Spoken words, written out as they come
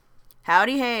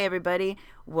Howdy, hey, everybody.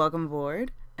 Welcome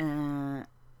aboard. I'm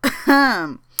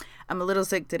a little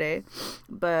sick today,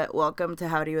 but welcome to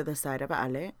Howdy with a Side of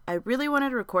Ale. I really wanted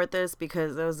to record this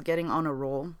because I was getting on a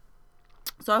roll.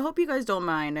 So I hope you guys don't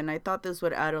mind, and I thought this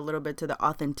would add a little bit to the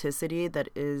authenticity that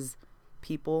is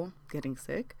people getting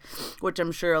sick, which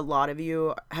I'm sure a lot of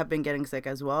you have been getting sick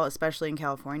as well, especially in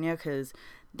California, because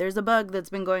there's a bug that's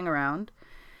been going around,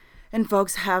 and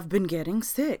folks have been getting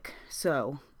sick.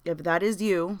 So if that is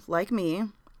you, like me,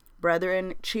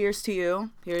 brethren, cheers to you.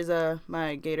 Here's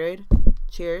my Gatorade.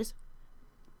 Cheers.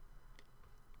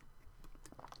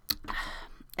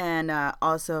 And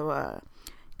also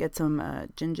get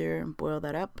some ginger, boil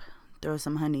that up, throw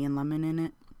some honey and lemon in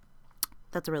it.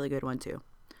 That's a really good one too.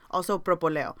 Also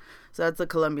propoleo. So that's the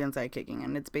Colombian side kicking,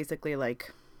 and it's basically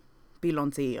like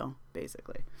piloncillo,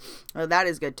 basically. That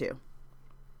is good too.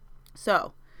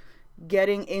 So,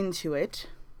 getting into it,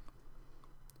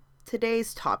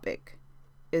 today's topic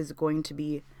is going to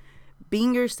be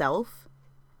being yourself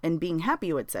and being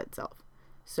happy with said self.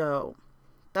 So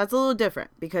that's a little different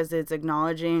because it's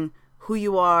acknowledging who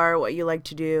you are, what you like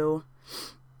to do,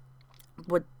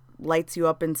 what lights you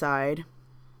up inside,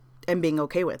 and being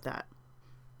okay with that.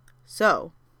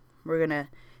 So we're going to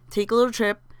take a little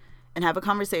trip and have a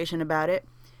conversation about it.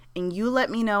 And you let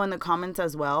me know in the comments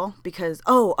as well because,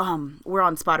 we're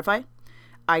on Spotify,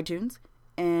 iTunes,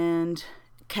 and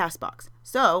Castbox.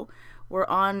 So we're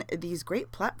on these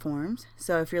great platforms.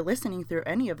 So if you're listening through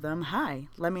any of them, hi,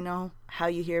 let me know how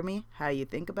you hear me, how you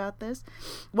think about this,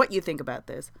 what you think about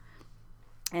this.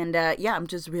 And I'm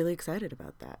just really excited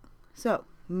about that. So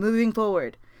moving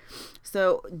forward.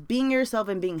 So being yourself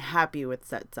and being happy with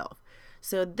said self.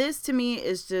 So this to me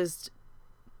is just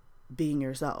being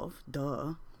yourself,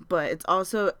 duh. But it's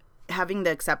also having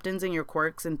the acceptance in your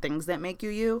quirks and things that make you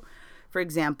you. For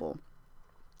example,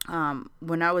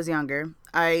 when I was younger,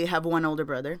 I have one older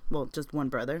brother, well, just one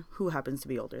brother who happens to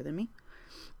be older than me.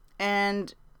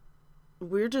 And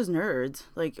we're just nerds.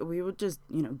 Like, we would just,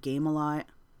 game a lot.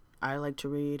 I like to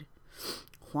read.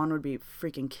 Juan would be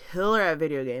freaking killer at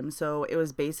video games. So it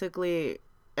was basically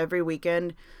every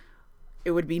weekend,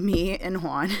 it would be me and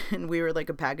Juan, and we were like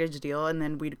a package deal, and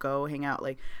then we'd go hang out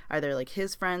like either like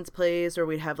his friend's place, or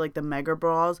we'd have like the Mega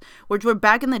Brawls, which were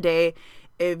back in the day.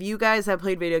 If you guys have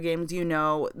played video games, you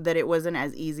know that it wasn't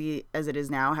as easy as it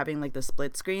is now, having like the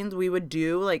split screens. We would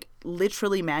do like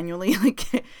literally manually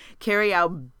like carry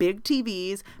out big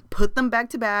TVs, put them back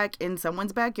to back in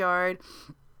someone's backyard.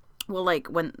 Well, like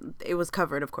when it was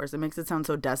covered, of course, it makes it sound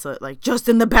so desolate, like just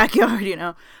in the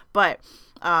backyard, but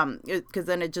because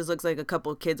then it just looks like a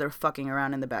couple of kids are fucking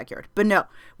around in the backyard. But no,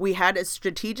 we had a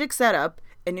strategic setup,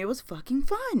 and it was fucking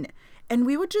fun. And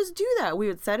we would just do that. We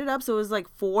would set it up so it was like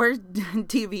 4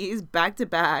 TVs back to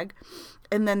back,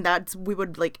 and then that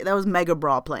was Mega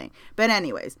Brawl playing. But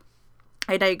anyways,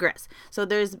 I digress. So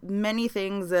there's many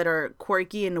things that are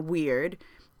quirky and weird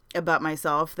about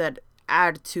myself that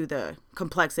add to the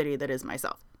complexity that is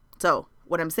myself. So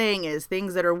what I'm saying is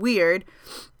things that are weird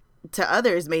to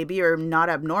others maybe are not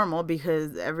abnormal,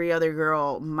 because every other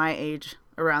girl my age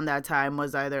around that time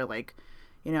was either like,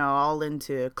 all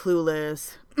into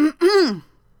Clueless,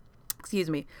 excuse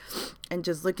me, and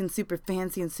just looking super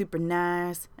fancy and super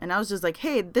nice. And I was just like,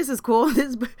 hey, this is cool.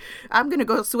 I'm going to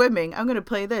go swimming. I'm going to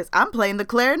play this. I'm playing the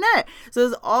clarinet. So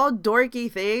it's all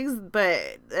dorky things,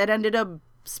 but it ended up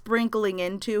sprinkling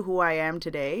into who I am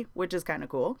today, which is kind of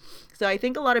cool. So I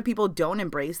think a lot of people don't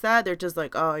embrace that. They're just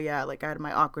like, oh yeah, like I had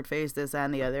my awkward face, this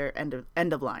and the other,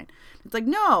 end of line. It's like,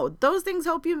 no, those things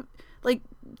help you like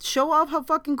show off how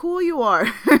fucking cool you are.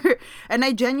 And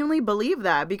I genuinely believe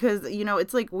that, because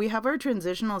it's like we have our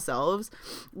transitional selves,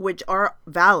 which are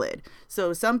valid.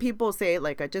 So some people say,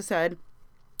 like I just said,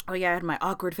 oh yeah, I had my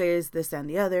awkward phase, this and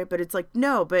the other. But it's like,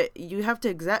 no, but you have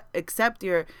to accept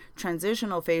your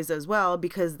transitional phase as well,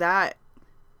 because that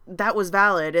was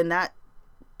valid, and that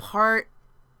part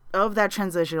of that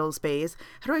transitional space.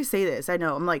 How do I say this? I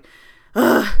know, I'm like,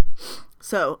 ugh.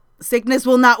 So sickness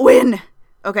will not win.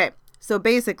 Okay, so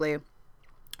basically,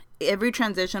 every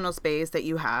transitional space that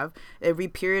you have, every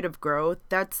period of growth,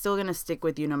 that's still going to stick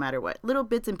with you no matter what. Little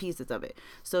bits and pieces of it.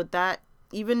 So that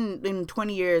even in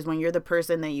 20 years, when you're the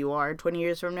person that you are, 20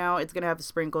 years from now, it's going to have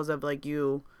sprinkles of like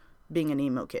you being an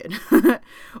emo kid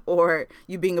or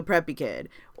you being a preppy kid,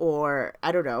 or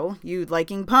I don't know, you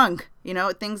liking punk,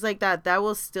 things like that. That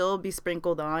will still be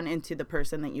sprinkled on into the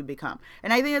person that you become.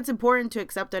 And I think it's important to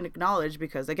accept and acknowledge,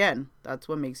 because again, that's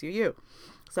what makes you you.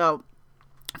 So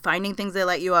finding things that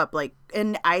light you up, like,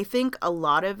 and I think a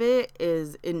lot of it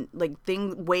is in like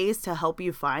ways to help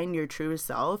you find your true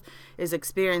self is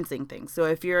experiencing things. So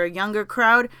if you're a younger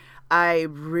crowd, I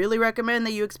really recommend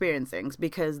that you experience things,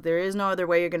 because there is no other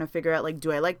way you're going to figure out, like,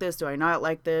 do I like this? Do I not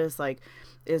like this? Like,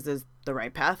 is this the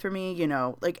right path for me? You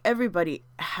know, like, everybody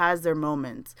has their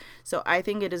moments. So I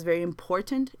think it is very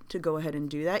important to go ahead and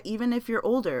do that. Even if you're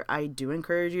older, I do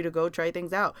encourage you to go try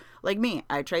things out. Like me,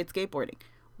 I tried skateboarding.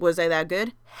 Was I that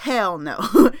good? Hell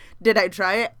no. Did I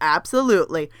try it?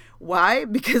 Absolutely. Why?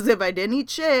 Because if I didn't eat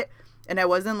shit and I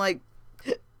wasn't like,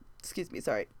 excuse me,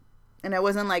 sorry. And I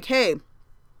wasn't like, hey,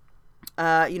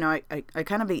 you know, I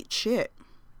kind of ate shit.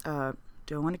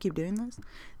 Do I want to keep doing this?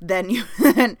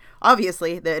 Then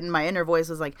obviously then my inner voice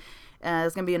was like,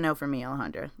 it's going to be a no for me,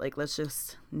 Alejandra. Like, let's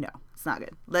just, no, it's not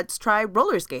good. Let's try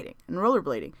roller skating and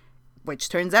rollerblading, which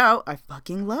turns out I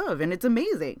fucking love, and it's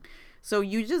amazing. So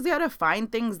you just got to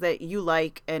find things that you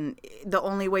like, and the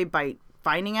only way by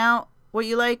finding out what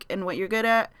you like and what you're good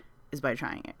at is by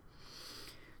trying it.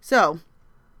 So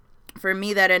for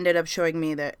me, that ended up showing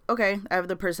me that, okay, I have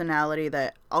the personality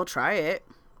that I'll try it.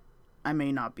 I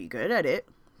may not be good at it,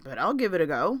 but I'll give it a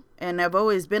go. And I've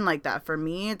always been like that. For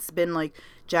me, it's been like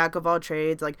jack of all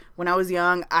trades. Like, when I was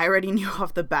young, I already knew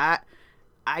off the bat,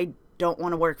 I don't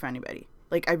want to work for anybody.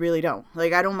 Like, I really don't.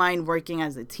 Like, I don't mind working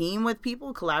as a team with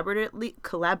people, collaboratively.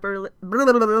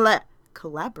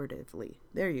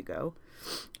 There you go.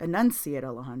 Enunciate,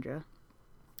 Alejandra.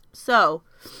 So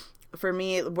for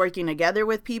me, working together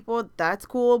with people, that's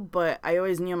cool, but I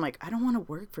always knew, I'm like, I don't want to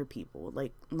work for people,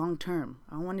 like, long term.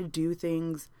 I want to do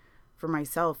things for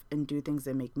myself and do things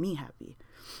that make me happy.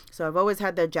 So I've always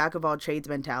had that jack of all trades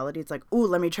mentality. It's like, ooh,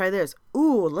 let me try this.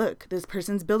 Ooh, look, this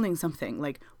person's building something,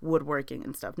 like woodworking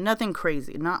and stuff. Nothing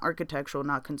crazy, not architectural,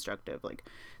 not constructive. Like,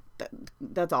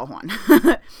 that's all Juan.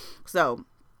 So,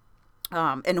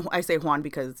 and I say Juan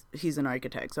because he's an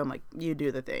architect. So I'm like, you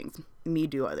do the things, me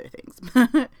do other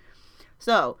things.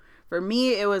 So for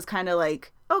me, it was kind of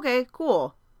like, okay,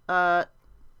 cool.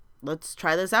 Let's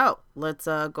try this out. Let's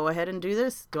go ahead and do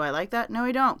this. Do I like that? No,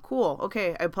 I don't. Cool.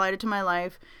 Okay, I applied it to my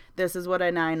life. This is what I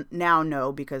now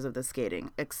know because of the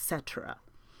skating, etc.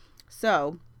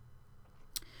 So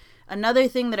another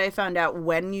thing that I found out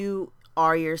when you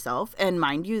are yourself, and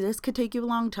mind you, this could take you a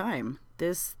long time.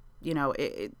 This, you know,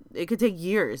 it could take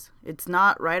years. It's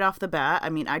not right off the bat. I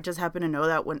mean, I just happen to know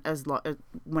that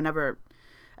whenever,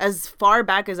 as far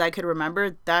back as I could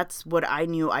remember, that's what I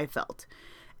knew I felt.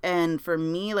 And for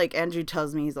me, like Andrew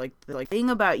tells me, he's like, the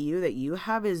thing about you that you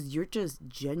have is you're just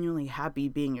genuinely happy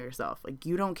being yourself. Like,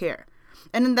 you don't care.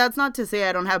 And that's not to say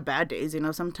I don't have bad days. You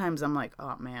know, sometimes I'm like,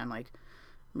 oh man, like,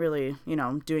 really, you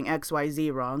know, doing X, Y, Z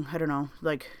wrong. I don't know.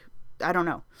 Like, I don't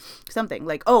know. Something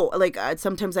like,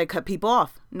 sometimes I cut people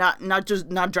off, not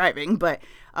driving, but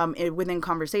within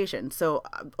conversation. So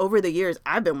over the years,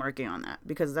 I've been working on that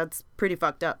because that's pretty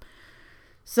fucked up.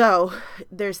 So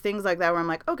there's things like that where I'm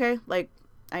like, okay, like,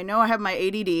 I know I have my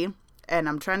ADD and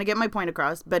I'm trying to get my point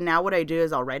across, but now what I do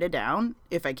is I'll write it down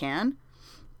if I can,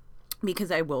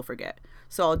 because I will forget.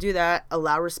 So I'll do that,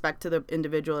 allow respect to the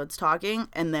individual that's talking,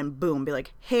 and then boom, be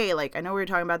like, hey, like, I know we were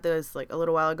talking about this like a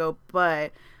little while ago,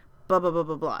 but blah, blah, blah,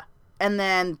 blah, blah. And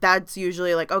then that's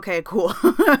usually like, okay, cool.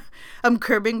 I'm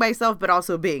curbing myself, but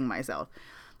also being myself.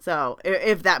 So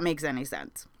if that makes any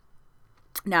sense.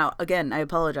 Now, again, I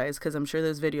apologize because I'm sure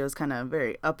this video is kind of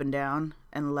very up and down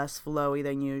and less flowy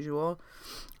than usual.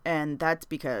 And that's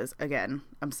because, again,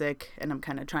 I'm sick and I'm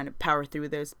kind of trying to power through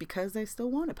this because I still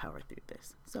want to power through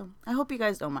this. So I hope you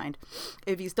guys don't mind.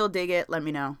 If you still dig it, let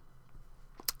me know.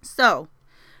 So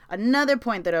another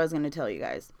point that I was going to tell you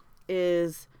guys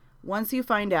is once you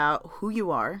find out who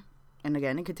you are, and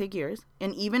again, it could take years,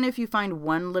 and even if you find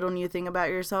one little new thing about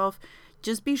yourself,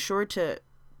 just be sure to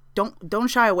don't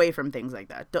shy away from things like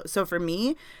that. So for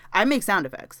me, I make sound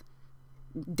effects.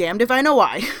 Damned if I know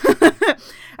why.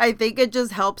 I think it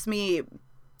just helps me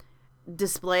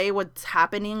display what's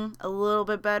happening a little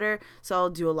bit better. So I'll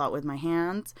do a lot with my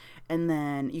hands, and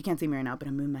then you can't see me right now, but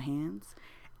I'm moving my hands.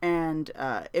 And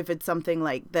if it's something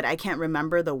like that I can't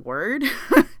remember the word,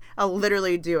 I'll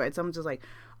literally do it. So I'm just like,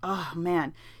 oh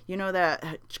man, you know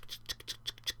that,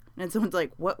 and someone's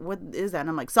like, what is that? And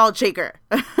I'm like, salt shaker.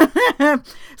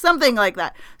 Something like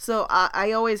that. So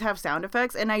I always have sound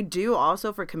effects, and I do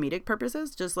also for comedic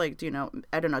purposes, just like, you know,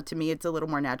 I don't know, to me it's a little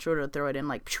more natural to throw it in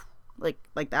like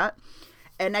that.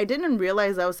 And I didn't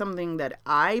realize that was something that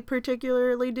I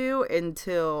particularly do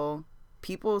until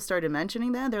people started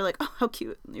mentioning that. They're like, oh, how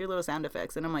cute your little sound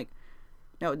effects. And I'm like,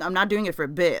 no, I'm not doing it for a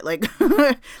bit. Like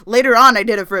later on I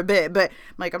did it for a bit, but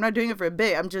I'm like, I'm not doing it for a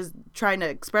bit. I'm just trying to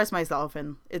express myself,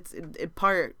 and it's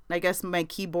part, I guess my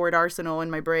keyboard arsenal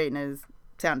in my brain is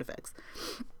sound effects.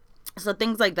 So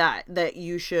things like that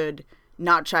you should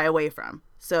not shy away from.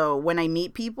 So when I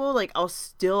meet people, like, I'll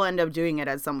still end up doing it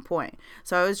at some point.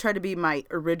 So I always try to be my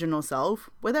original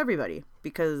self with everybody,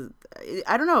 because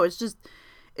I don't know,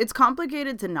 it's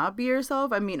complicated to not be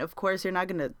yourself. I mean, of course, you're not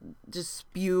going to just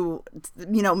spew,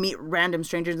 meet random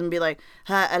strangers and be like,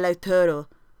 hi, I like turtle.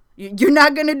 You're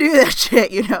not going to do that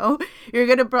shit, You're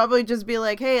going to probably just be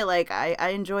like, hey, like, I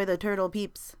enjoy the turtle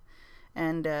peeps.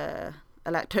 And, I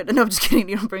like turtle. No, I'm just kidding.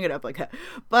 You don't bring it up like that.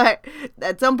 But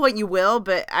at some point you will,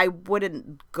 but I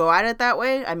wouldn't go at it that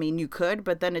way. I mean, you could,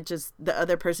 but then the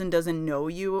other person doesn't know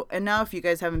you enough. You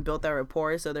guys haven't built that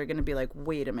rapport. So they're going to be like,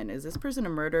 wait a minute, is this person a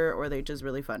murderer, or are they just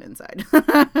really fun inside?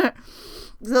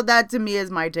 So that to me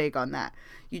is my take on that.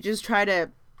 You just try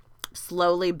to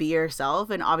slowly be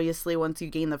yourself. And obviously once you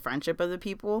gain the friendship of the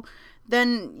people,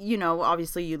 then,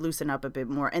 obviously you loosen up a bit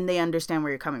more and they understand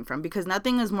where you're coming from, because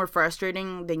nothing is more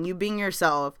frustrating than you being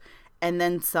yourself and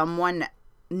then someone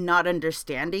not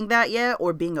understanding that yet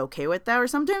or being okay with that, or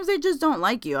sometimes they just don't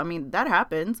like you. I mean, that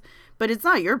happens, but it's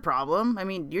not your problem. I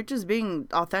mean, you're just being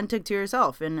authentic to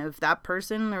yourself. And if that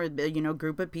person or,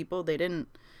 group of people, they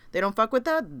don't fuck with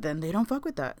that, then they don't fuck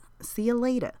with that. See you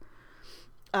later.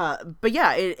 But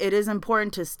yeah, it is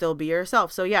important to still be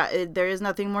yourself. So yeah, there is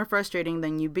nothing more frustrating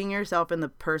than you being yourself and the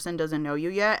person doesn't know you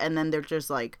yet. And then they're just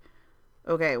like,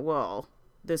 okay, well,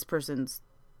 this person's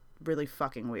really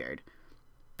fucking weird.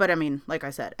 But I mean, like I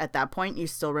said, at that point, you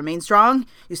still remain strong.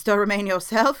 You still remain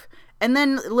yourself. And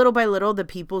then little by little, the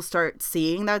people start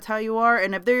seeing that's how you are.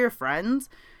 And if they're your friends,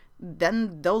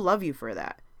 then they'll love you for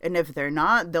that. And if they're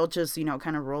not, they'll just,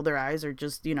 kind of roll their eyes or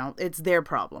just, it's their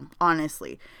problem,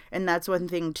 honestly. And that's one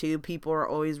thing, too. People are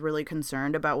always really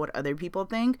concerned about what other people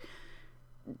think.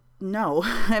 No,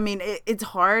 I mean, it's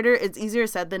harder. It's easier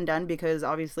said than done, because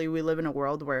obviously we live in a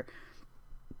world where,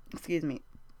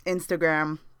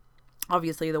 Instagram,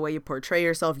 obviously the way you portray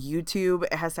yourself, YouTube,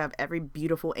 it has to have every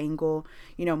beautiful angle.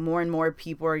 More and more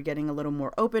people are getting a little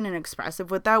more open and expressive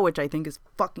with that, which I think is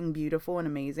fucking beautiful and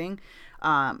amazing.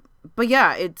 But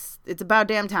yeah, it's about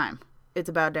damn time. It's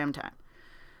about damn time.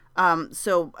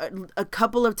 So a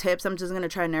couple of tips. I'm just going to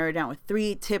try and narrow it down with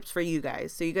 3 tips for you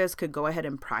guys, so you guys could go ahead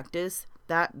and practice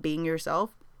that being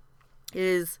yourself.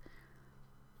 Is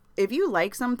if you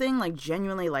like something, like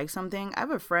genuinely like something, I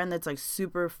have a friend that's like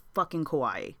super fucking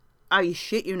kawaii. I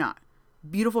shit you not.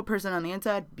 Beautiful person on the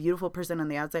inside, beautiful person on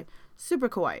the outside, super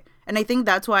kawaii. And I think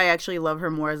that's why I actually love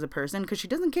her more as a person, because she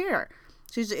doesn't care.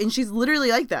 She's literally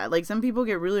like that. Like, some people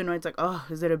get really annoyed. It's like, oh,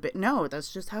 is it a bit? No,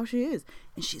 that's just how she is.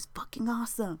 And she's fucking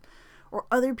awesome. Or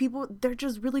other people, they're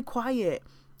just really quiet.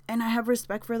 And I have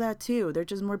respect for that too. They're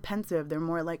just more pensive. They're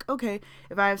more like, okay,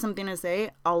 if I have something to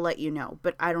say, I'll let you know.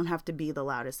 But I don't have to be the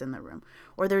loudest in the room.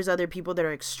 Or there's other people that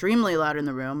are extremely loud in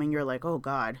the room and you're like, oh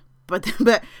God.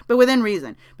 But within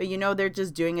reason. But they're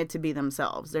just doing it to be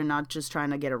themselves. They're not just trying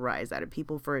to get a rise out of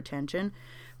people for attention.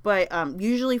 But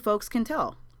usually folks can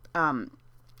tell.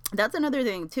 That's another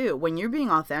thing too. When you're being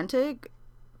authentic,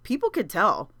 people could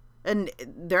tell. And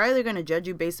they're either going to judge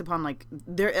you based upon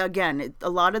a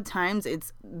lot of times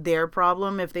it's their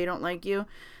problem if they don't like you.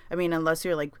 I mean, unless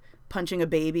you're like punching a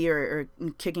baby or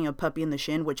kicking a puppy in the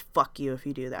shin, which fuck you if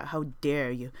you do that. How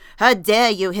dare you? How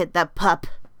dare you hit that pup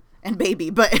and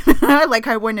baby? But like,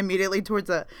 I went immediately towards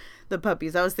the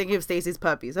puppies. I was thinking of Stacy's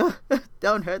puppies. Oh,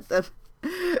 don't hurt them.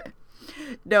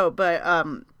 No, but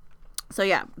so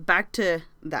yeah, back to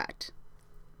that.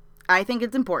 I think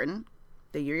it's important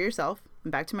that you're yourself.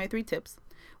 And back to my 3 tips.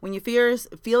 When you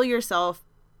feel yourself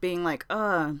being like,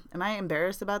 am I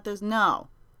embarrassed about this? No.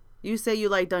 You say you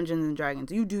like Dungeons and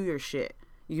Dragons. You do your shit.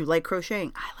 You like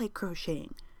crocheting. I like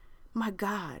crocheting. My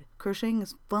God, crocheting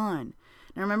is fun.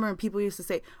 And I remember when people used to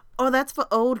say, oh, that's for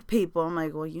old people. I'm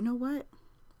like, well, you know what?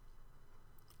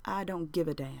 I don't give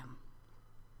a damn.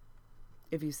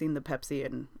 If you've seen the Pepsi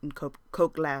and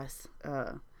Coke glass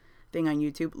thing on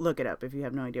YouTube, look it up if you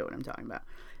have no idea what I'm talking about.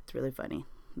 It's really funny.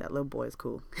 That little boy is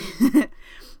cool.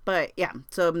 But yeah,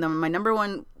 so my number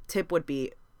 1 tip would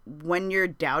be, when you're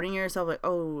doubting yourself, like,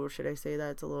 oh, should I say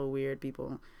that? It's a little weird.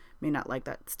 People may not like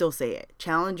that. Still say it.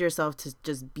 Challenge yourself to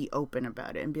just be open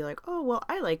about it and be like, oh, well,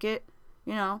 I like it.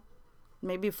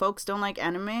 Maybe folks don't like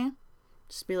anime.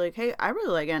 Just be like, hey, I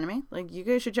really like anime. Like, you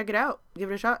guys should check it out.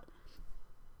 Give it a shot.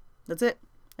 That's it.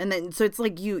 And then, so it's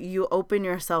like you open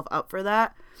yourself up for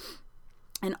that.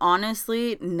 And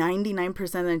honestly, 99%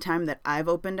 of the time that I've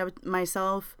opened up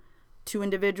myself to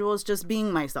individuals, just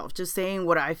being myself, just saying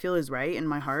what I feel is right in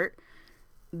my heart,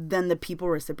 then the people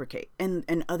reciprocate.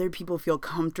 And other people feel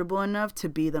comfortable enough to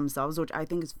be themselves, which I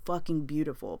think is fucking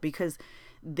beautiful, because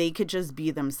they could just be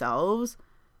themselves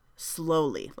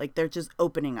slowly. Like, they're just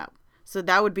opening up. So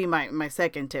that would be my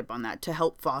second tip on that, to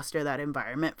help foster that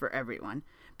environment for everyone.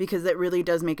 because it really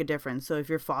does make a difference. So if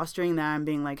you're fostering that and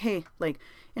being like, hey, like,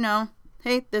 you know,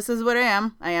 hey, this is what I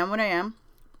am what I am,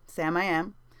 Sam I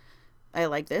am, I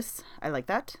like this, I like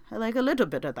that, I like a little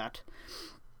bit of that.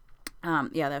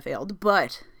 Yeah, that failed,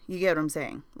 but you get what I'm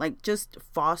saying. Like, just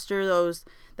foster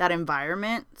that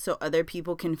environment so other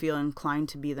people can feel inclined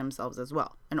to be themselves as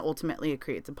well. And ultimately, it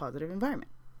creates a positive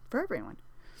environment for everyone.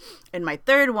 And my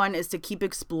third one is to keep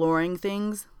exploring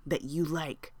things that you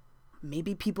like.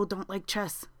 Maybe people don't like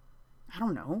chess. I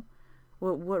don't know.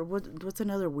 What's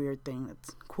another weird thing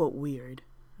that's, quote, weird?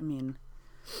 I mean,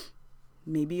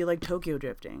 maybe you like Tokyo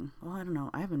drifting. Well, I don't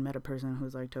know. I haven't met a person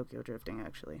who's like Tokyo drifting,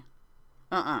 actually.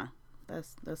 That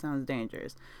sounds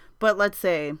dangerous. But let's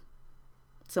say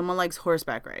someone likes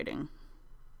horseback riding.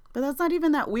 But that's not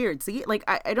even that weird. See? Like,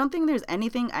 I don't think there's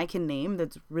anything I can name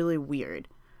that's really weird.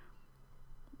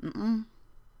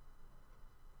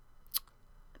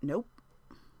 Nope.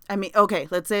 I mean, okay,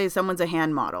 let's say someone's a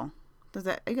hand model.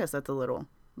 I guess that's a little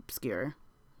obscure,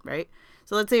 right?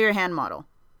 So let's say you're a hand model.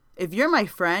 If you're my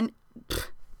friend,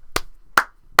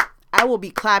 I will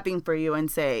be clapping for you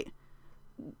and say,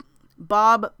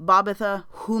 Bobitha,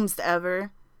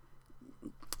 whomsoever,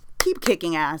 keep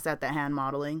kicking ass at the hand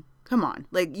modeling. Come on.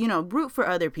 Like, you know, root for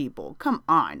other people. Come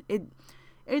on.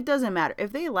 It doesn't matter.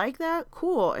 If they like that,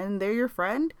 cool. And they're your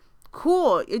friend,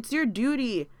 cool. It's your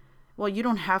duty. Well, you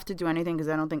don't have to do anything because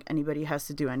I don't think anybody has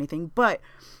to do anything. But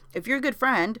if you're a good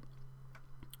friend,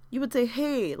 you would say,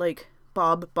 hey, like,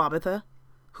 Bobitha,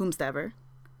 whomsoever,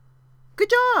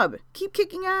 good job. Keep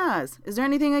kicking ass. Is there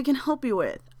anything I can help you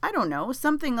with? I don't know.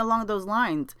 Something along those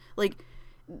lines. Like,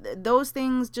 those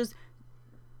things, just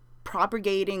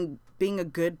propagating being a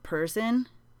good person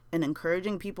and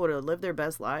encouraging people to live their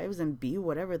best lives and be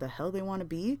whatever the hell they want to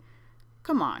be.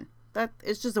 Come on.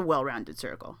 It's just a well-rounded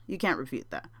circle. You can't refute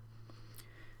that.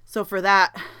 So for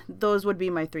that, those would be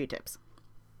my 3 tips.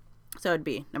 So it'd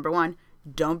be, number 1,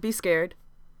 don't be scared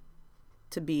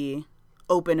to be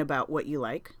open about what you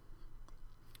like.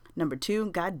 Number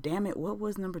 2, God damn it, what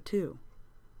was number 2?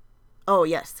 Oh,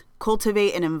 yes.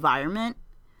 Cultivate an environment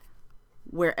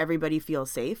where everybody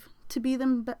feels safe to be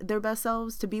their best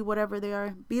selves, to be whatever they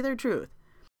are, be their truth.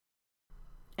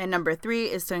 And number 3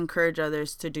 is to encourage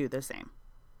others to do the same.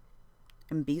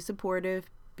 And be supportive,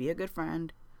 be a good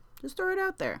friend, just throw it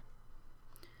out there.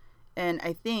 And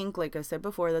I think, like I said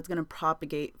before, that's going to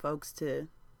propagate folks to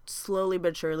slowly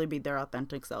but surely be their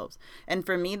authentic selves. And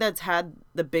for me, that's had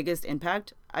the biggest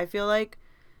impact, I feel like,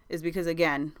 is because,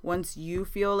 again, once you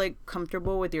feel like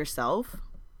comfortable with yourself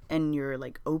and you're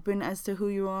like open as to who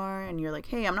you are and you're like,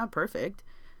 hey, I'm not perfect,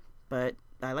 but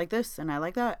I like this and I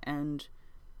like that, and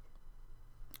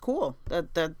cool,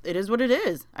 that it is what it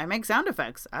is. I make sound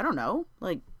effects. I don't know.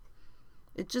 Like,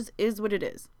 it just is what it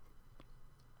is.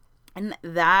 And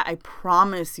that, I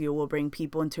promise you, will bring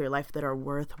people into your life that are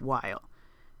worthwhile.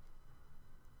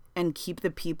 And keep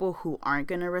the people who aren't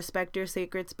going to respect your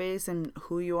sacred space and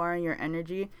who you are and your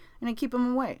energy, and keep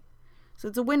them away. So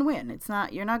it's a win-win.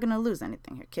 You're not going to lose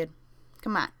anything here, kid.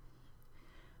 Come on.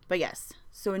 But yes,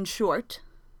 so in short,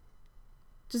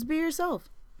 just be yourself.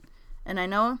 And I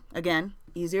know, again,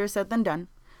 easier said than done,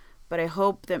 but I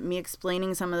hope that me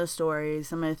explaining some of the stories,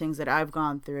 some of the things that I've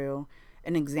gone through,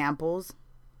 and examples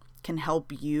can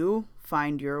help you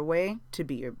find your way to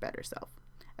be your better self.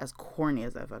 As corny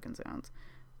as that fucking sounds.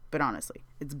 But honestly,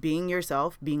 it's being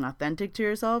yourself, being authentic to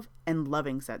yourself, and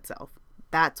loving said self.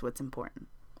 That's what's important.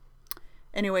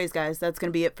 Anyways, guys, that's going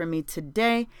to be it for me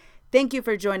today. Thank you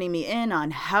for joining me in on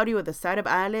Howdy with a Side of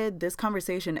Eyelid. This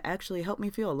conversation actually helped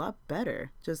me feel a lot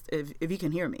better. Just if you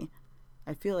can hear me.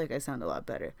 I feel like I sound a lot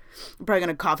better. I'm probably going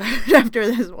to cough after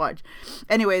this watch.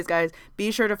 Anyways, guys,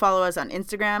 be sure to follow us on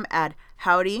Instagram at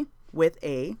Howdy with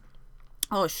a...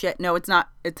 Oh, shit. No, it's not.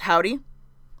 It's Howdy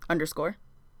 _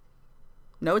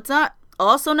 No, it's not.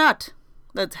 Also not.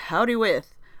 That's Howdy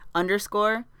with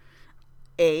 _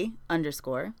 a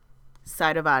 _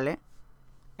 Side of Ale.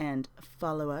 And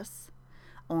follow us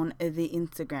on the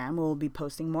Instagram. We'll be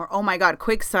posting more. Oh my God,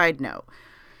 quick side note.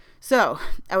 So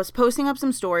I was posting up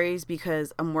some stories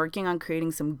because I'm working on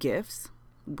creating some GIFs,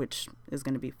 which is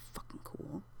going to be fucking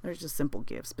cool. They're just simple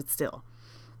GIFs, but still.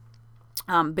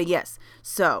 But yes,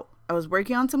 so I was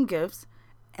working on some GIFs,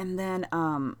 and then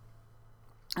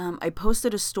I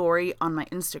posted a story on my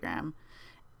Instagram,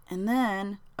 and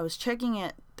then I was checking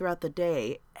it throughout the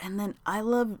day, and then I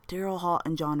love Daryl Hall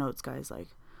and John Oates, guys. Like,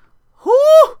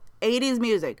 whoo! 80s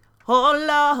music.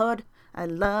 Oh, Lord, I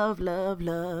love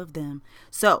them.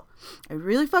 So I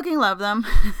really fucking love them.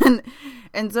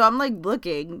 And so I'm like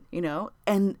looking,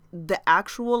 and the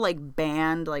actual like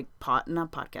band, like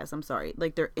not podcast, I'm sorry,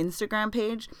 like their Instagram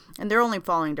page, and they're only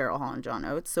following Daryl Hall and John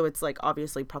Oates. So it's like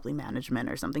obviously probably management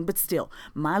or something, but still,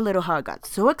 my little heart got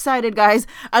so excited, guys.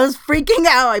 I was freaking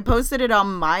out. I posted it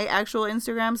on my actual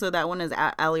Instagram. So that one is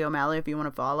at Ali O'Malley if you want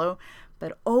to follow.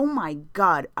 But oh my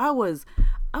God, I was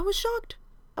shocked.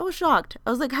 I was shocked. I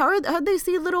was like, how'd they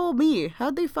see little old me?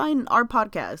 How'd they find our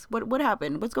podcast? What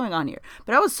happened? What's going on here?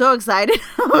 But I was so excited.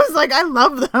 I was like, I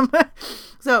love them.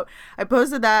 So I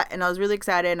posted that and I was really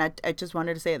excited. And I just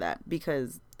wanted to say that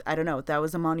because, I don't know, that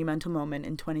was a monumental moment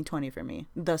in 2020 for me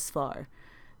thus far.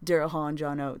 Daryl Hall and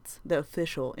John Oates, the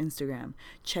official Instagram,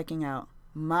 checking out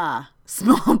my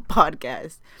small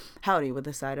podcast, Howdy with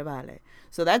a Side of Ale.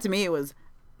 So that to me was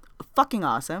fucking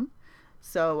awesome.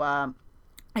 So,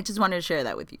 I just wanted to share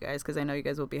that with you guys because I know you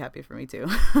guys will be happy for me too.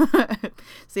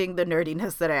 Seeing the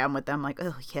nerdiness that I am with them, like,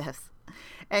 oh, yes.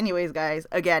 Anyways, guys,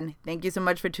 again, thank you so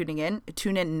much for tuning in.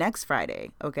 Tune in next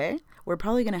Friday, okay? We're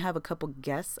probably going to have a couple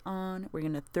guests on. We're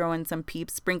going to throw in some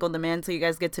peeps, sprinkle them in so you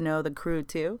guys get to know the crew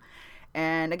too.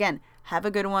 And again, have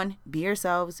a good one. Be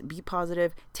yourselves. Be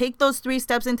positive. Take those 3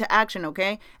 steps into action,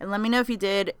 okay? And let me know if you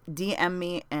did. DM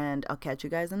me, and I'll catch you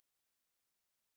guys in